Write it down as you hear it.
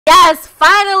Yes,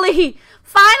 finally!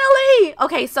 Finally!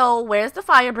 Okay, so where's the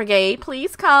fire brigade?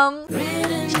 Please come.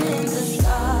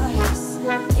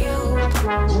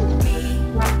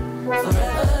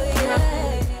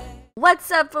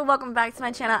 What's up, and welcome back to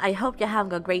my channel. I hope you're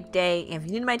having a great day. And if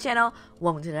you're new to my channel,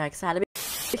 welcome to the dark side of it.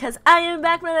 Because I am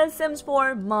back with a Sims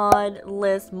 4 mod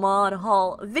list mod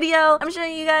haul video. I'm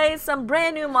showing you guys some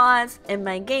brand new mods in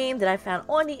my game that I found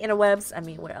on the interwebs. I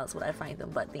mean, where else would I find them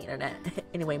but the internet?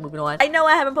 Anyway, moving on. I know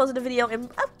I haven't posted a video in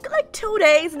like 2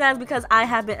 days, and that's because I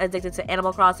have been addicted to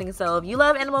Animal Crossing. So if you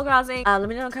love Animal Crossing, let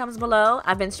me know in the comments below.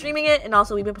 I've been streaming it, and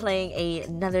also we've been playing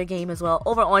another game as well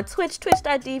over on Twitch,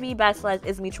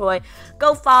 twitch.tv/ItsmeTroi.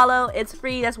 Go follow. It's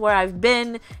free. That's where I've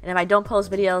been. And if I don't post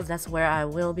videos, that's where I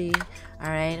will be.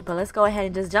 Alright, but let's go ahead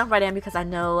and just jump right in because I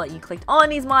know you clicked on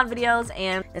these mod videos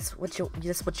and it's what you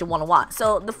want to watch.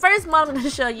 So the first mod I'm going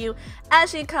to show you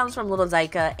actually comes from Little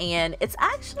Zyka, and it's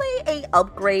actually a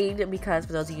upgrade because,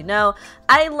 for those of you who know,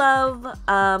 I love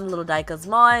Little Zyka's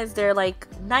mods. They're like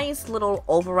nice little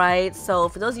overrides. So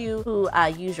for those of you who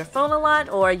use your phone a lot,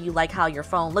 or you like how your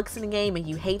phone looks in the game and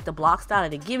you hate the block style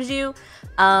that it gives you,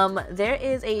 there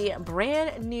is a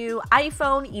brand new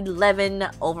iPhone 11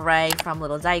 override from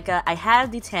Little Zyka. I have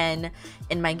the 10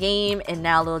 in my game, and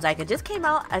now Little Zyka just came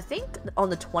out, I think on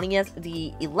the 20th,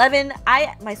 the 11.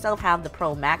 I myself have the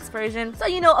Pro Max version, so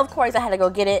you know, of course I had to go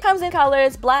get it. Comes in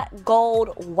colors black,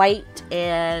 gold, white,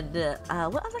 and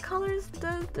what other colors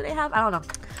do they have? I don't know.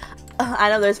 I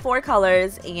know there's 4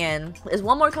 colors, and there's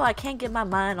one more color I can't get my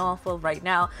mind off of right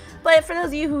now. But for those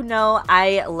of you who know,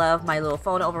 I love my little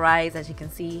phone overrides. As you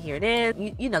can see, here it is.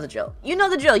 You know the drill. You know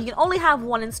the drill. You can only have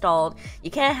one installed.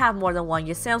 You can't have more than one.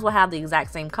 Your Sims will have the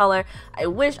exact same color. I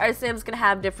wish our Sims could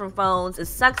have different phones. It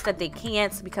sucks that they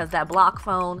can't, because that block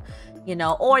phone, you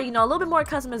know, or, you know, a little bit more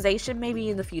customization. Maybe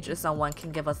in the future someone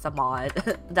can give us a mod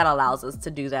that allows us to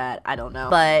do that. I don't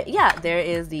know. But yeah, there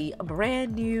is the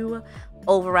brand new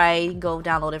override. You can go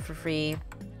download it for free,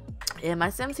 and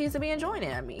my Sim seems to be enjoying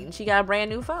it. I mean, she got a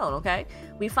brand new phone. Okay,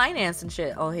 we finance and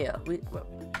shit. Oh, here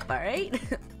all right.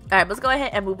 All right, let's go ahead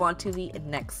and move on to the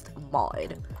next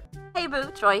mod. Hey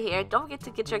boo, Troy here. Don't forget to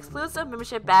get your exclusive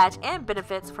membership badge and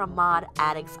benefits from Mod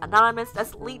Addicts Anonymous.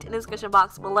 That's linked in the description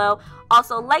box below.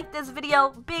 Also, like this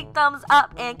video, big thumbs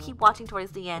up, and keep watching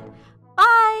towards the end.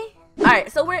 Bye!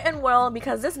 Alright, so we're in world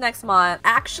because this next mod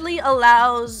actually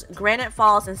allows Granite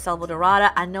Falls and Selva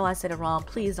Dorada, I know I said it wrong,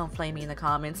 please don't flame me in the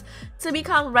comments, to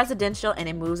become residential, and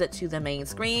it moves it to the main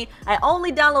screen. I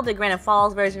only downloaded the Granite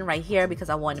Falls version right here because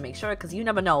I wanted to make sure, because you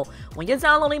never know when you're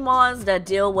downloading mods that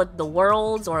deal with the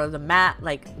worlds or the map,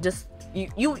 like just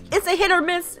it's a hit or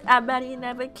miss. I bet he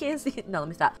never kiss. No, let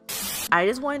me stop. I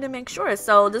just wanted to make sure.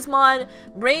 So this mod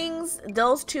brings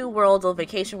those 2 worlds, or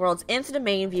vacation worlds, into the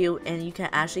main view, and you can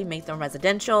actually make them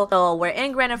residential. So we're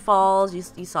in Granite Falls. You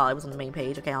saw it was on the main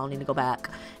page. Okay, I don't need to go back.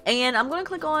 And I'm going to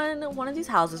click on one of these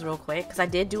houses real quick because I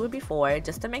did do it before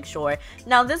just to make sure.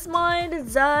 Now this mod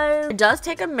does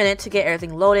take a minute to get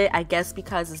everything loaded. I guess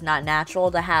because it's not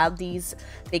natural to have these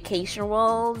vacation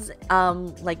worlds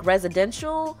like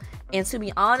residential. And to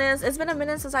be honest, it's been a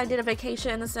minute since I did a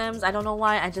vacation in The Sims. I don't know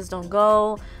why, I just don't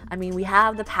go. I mean, we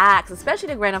have the packs, especially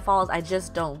the Granite Falls, I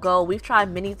just don't go. We've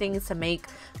tried many things to make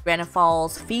Granite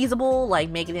Falls feasible, like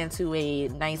make it into a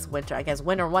nice winter, I guess,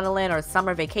 winter wonderland or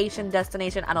summer vacation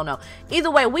destination. I don't know.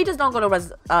 Either way, we just don't go to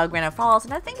Granite Falls,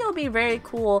 and I think it would be very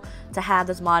cool to have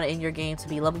this mod in your game to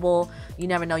be livable. You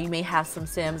never know, you may have some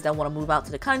Sims that want to move out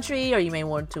to the country, or you may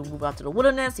want to move out to the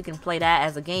wilderness. You can play that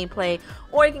as a gameplay,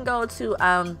 or you can go to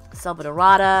Selva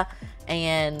Dorada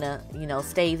and you know,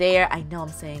 stay there. I know I'm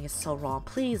saying it's so wrong,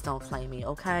 please don't flame me,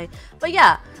 okay? But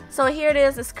yeah, so here it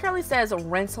is. This currently says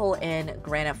rental in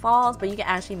Granite Falls, but you can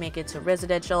actually make it to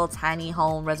residential, tiny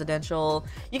home residential.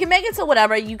 You can make it to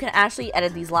whatever. You can actually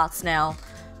edit these lots now,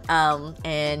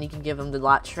 and you can give them the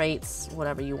lot traits,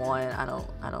 whatever you want. I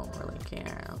don't really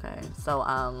care. Okay, so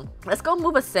let's go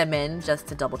move a Sim in just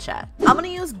to double check. I'm gonna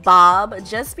use Bob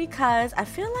just because I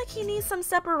feel like he needs some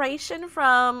separation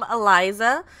from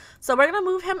Eliza, so we're gonna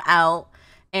move him out,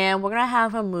 and we're gonna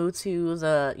have him move to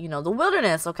the, you know, the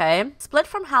wilderness. Okay, split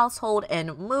from household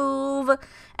and move.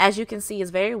 As you can see, it's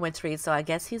very wintry, so I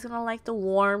guess he's gonna like the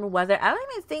warm weather. I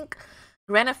don't even think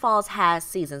Granite Falls has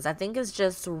seasons. I think it's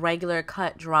just regular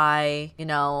cut dry, you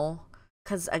know,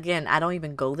 because again, I don't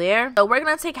even go there. So we're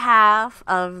gonna take half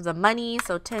of the money,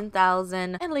 so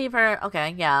 10,000, and leave her.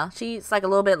 Okay, yeah, she's like a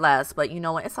little bit less, but you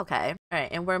know what, it's okay. All right,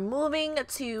 and we're moving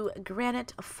to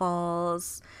Granite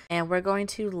Falls, and we're going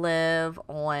to live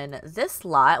on this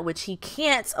lot, which he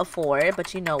can't afford,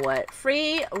 but you know what,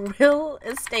 free real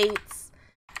estates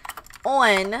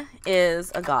on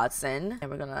is a godsend,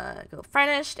 and we're gonna go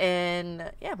furnished,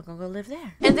 and yeah, we're gonna go live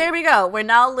there. And there we go. We're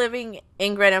now living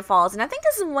in Granite Falls, and I think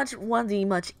this is one of the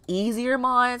much easier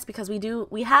mods because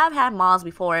we have had mods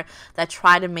before that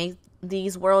try to make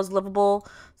these worlds livable.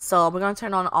 So we're gonna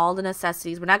turn on all the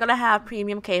necessities. We're not gonna have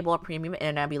premium cable or premium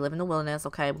internet. We live in the wilderness,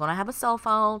 okay? We're gonna have a cell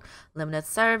phone, limited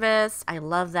service. I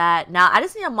love that. Now I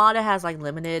just need a mod that has like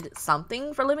limited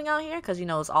something for living out here, because you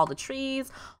know it's all the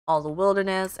trees, all the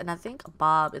wilderness, and I think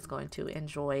Bob is going to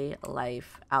enjoy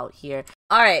life out here.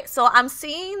 All right, so I'm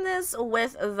seeing this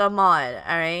with the mod.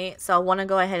 All right, so I want to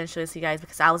go ahead and show this to you guys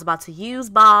because I was about to use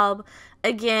Bob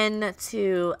again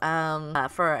to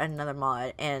for another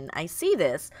mod, and I see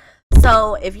this.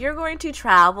 So if you're going to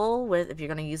travel if you're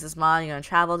going to use this mod, you're going to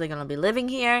travel, they're going to be living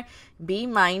here, be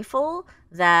mindful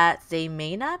that they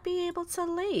may not be able to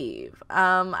leave.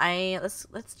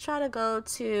 Let's try to go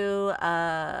to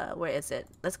where is it?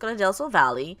 Let's go to Del Sol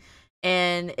Valley,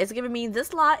 and it's giving me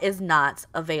this lot is not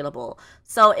available.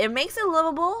 So it makes it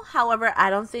livable. However, I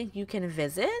don't think you can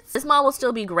visit. This mod will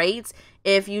still be great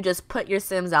if you just put your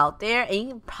Sims out there and you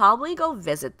can probably go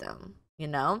visit them, you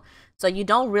know? So you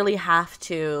don't really have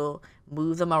to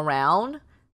move them around,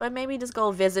 but maybe just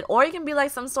go visit, or you can be like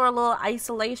some sort of little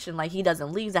isolation, like he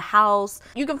doesn't leave the house.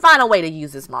 You can find a way to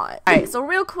use this mod. All right, so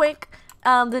real quick,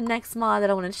 the next mod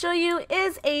that I want to show you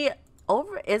is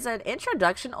an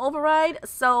introduction override.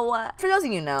 So for those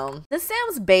of you know, the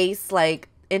Sims base like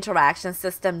interaction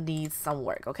system needs some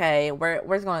work. Okay,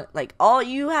 we're going like all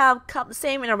you have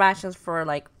same interactions for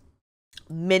like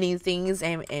many things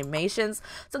and animations.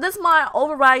 So this mod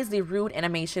overrides the rude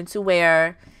animation to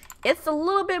where it's a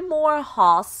little bit more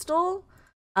hostile,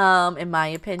 in my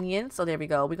opinion. So there we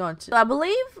go. We're going to, so I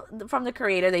believe from the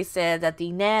creator, they said that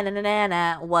the na na na na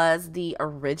na was the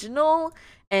original,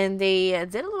 and they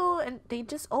did a little, and they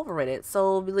just overrid it.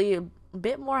 So really a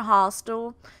bit more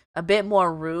hostile, a bit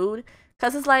more rude,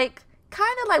 because it's like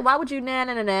kind of like, why would you na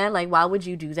na na na? Like, why would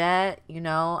you do that? You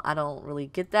know, I don't really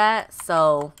get that.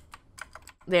 So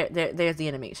there's the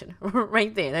animation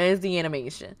right there. There's the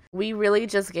animation. We really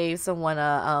just gave someone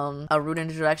a rude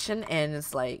introduction, and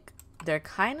it's like they're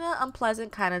kind of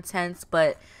unpleasant, kind of tense,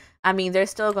 but I mean they're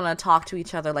still gonna talk to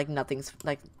each other like nothing's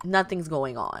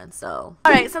going on. So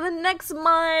all right, so the next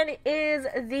mod is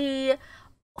the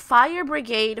Fire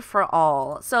Brigade for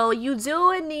All. So you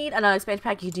do need another expansion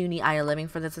pack. You do need Isle Living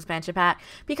for this expansion pack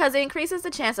because it increases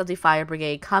the chance of the Fire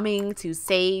Brigade coming to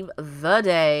save the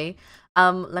day.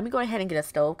 Let me go ahead and get a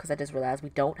stove because I just realized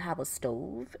we don't have a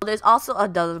stove. There's also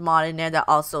another mod in there that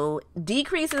also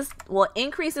increases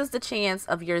the chance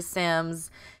of your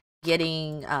Sims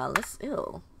getting ew,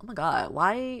 oh my god,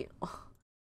 why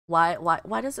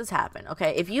does this happen?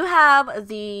 Okay, if you have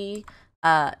the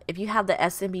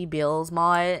SMB Bills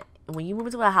mod, when you move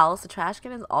into a house, the trash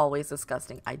can is always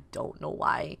disgusting. I don't know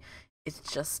why. It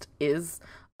just is.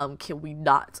 Can we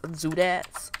not do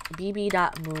that?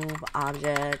 bb.move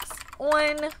objects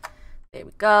on. There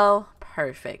we go.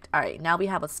 Perfect. All right, now we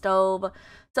have a stove.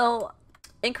 So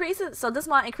this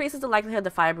mod increases the likelihood the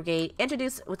Fire Brigade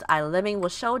introduced with Isle Living will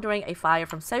show during a fire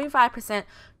from 75%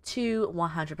 to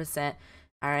 100%.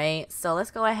 All right, so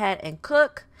let's go ahead and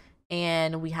cook,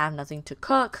 and we have nothing to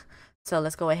cook. So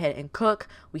let's go ahead and cook.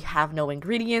 We have no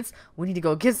ingredients. We need to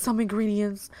go get some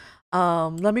ingredients.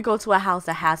 Let me go to a house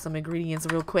that has some ingredients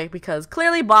real quick because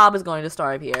clearly Bob is going to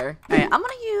starve here. All right, I'm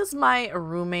gonna use my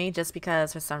roommate just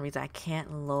because for some reason I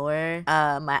can't lower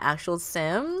my actual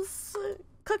Sims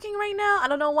cooking right now. I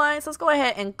don't know why. So let's go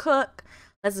ahead and cook.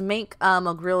 Let's make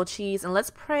a grilled cheese, and let's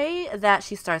pray that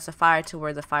she starts a fire to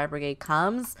where the Fire Brigade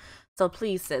comes. So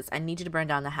please, sis, I need you to burn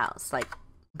down the house. Like,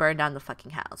 burn down the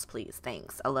fucking house, please.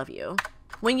 Thanks. I love you.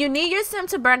 When you need your Sim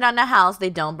to burn down the house, they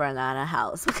don't burn down the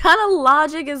house. What kind of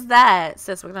logic is that?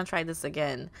 Sis, we're gonna try this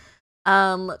again.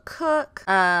 Cook,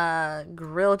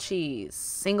 grilled cheese,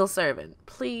 single serving,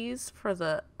 please, for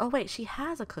the, oh wait, she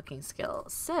has a cooking skill.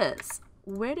 Sis,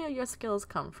 where do your skills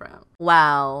come from?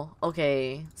 Wow,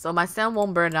 okay, so my Sim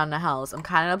won't burn down the house. I'm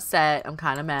kind of upset, I'm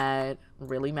kind of mad,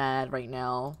 really mad right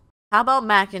now. How about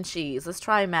mac and cheese? Let's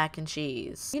try mac and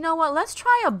cheese. You know what? Let's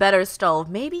try a better stove.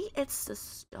 Maybe it's the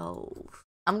stove.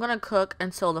 I'm gonna cook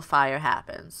until the fire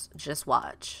happens. Just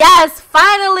watch. Yes,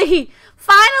 finally!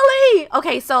 Finally!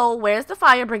 Okay, so where's the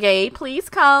Fire Brigade? Please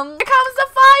come. Here comes the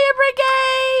Fire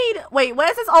Brigade! Wait, what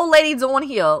is this old lady doing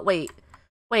here? Wait,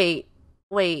 who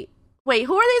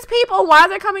are these people? Why are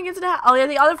they coming into the house? Oh, they're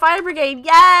the other Fire Brigade.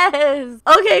 Yes!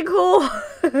 Okay, cool.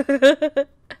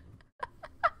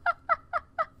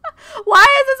 Why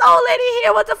is this old lady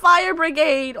here with the Fire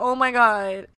Brigade? Oh my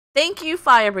god. Thank you,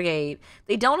 Fire Brigade.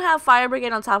 They don't have Fire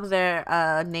Brigade on top of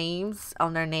their names,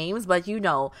 but you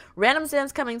know, random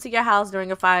Sims coming to your house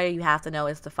during a fire, you have to know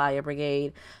it's the Fire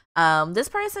Brigade. This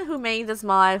person who made this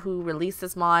mod, who released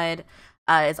this mod,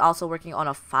 is also working on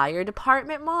a fire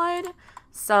department mod.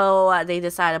 So they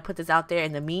decided to put this out there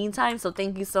in the meantime. So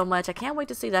thank you so much. I can't wait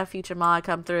to see that future mod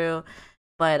come through.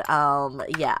 But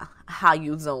yeah, how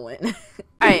you doing?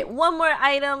 Alright, one more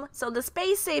item. So the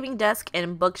space-saving desk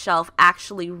and bookshelf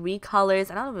actually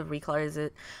recolors. I don't know if it recolors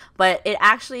it, but it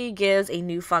actually gives a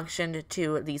new function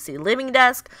to the City Living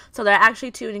desk. So there are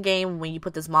actually two in the game when you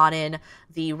put this mod in.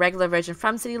 The regular version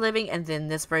from City Living and then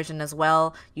this version as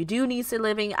well. You do need City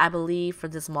Living, I believe, for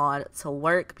this mod to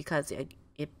work because it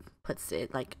puts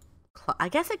it like, I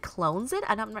guess it clones it.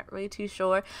 I'm not really too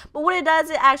sure. But what it does,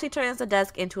 it actually turns the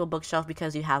desk into a bookshelf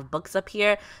because you have books up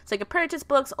here. So you can purchase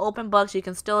books, open books. You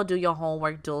can still do your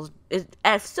homework.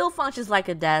 It still functions like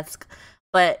a desk.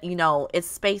 But, you know, it's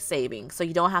space saving. So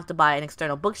you don't have to buy an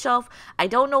external bookshelf. I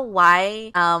don't know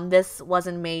why this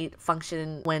wasn't made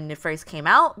function when it first came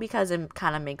out. Because it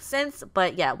kind of makes sense.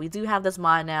 But yeah, we do have this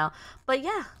mod now. But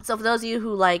yeah. So for those of you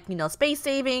who like, you know, space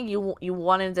saving. You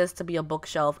wanted this to be a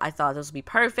bookshelf. I thought this would be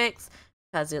perfect.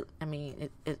 Because it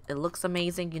looks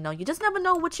amazing. You know, you just never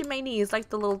know what you may need. It's like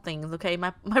the little things, okay?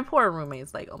 My poor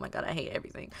roommate's like, oh my god, I hate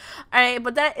everything. Alright,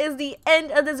 but that is the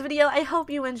end of this video. I hope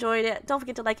you enjoyed it. Don't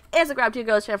forget to like and subscribe to your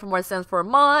girls channel for more Sims 4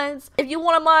 mods. If you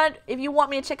want a mod, if you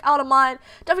want me to check out a mod,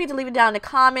 don't forget to leave it down in the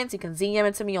comments. You can DM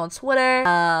it to me on Twitter.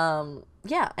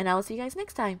 Yeah, and I will see you guys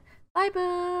next time. Bye,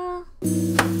 boo.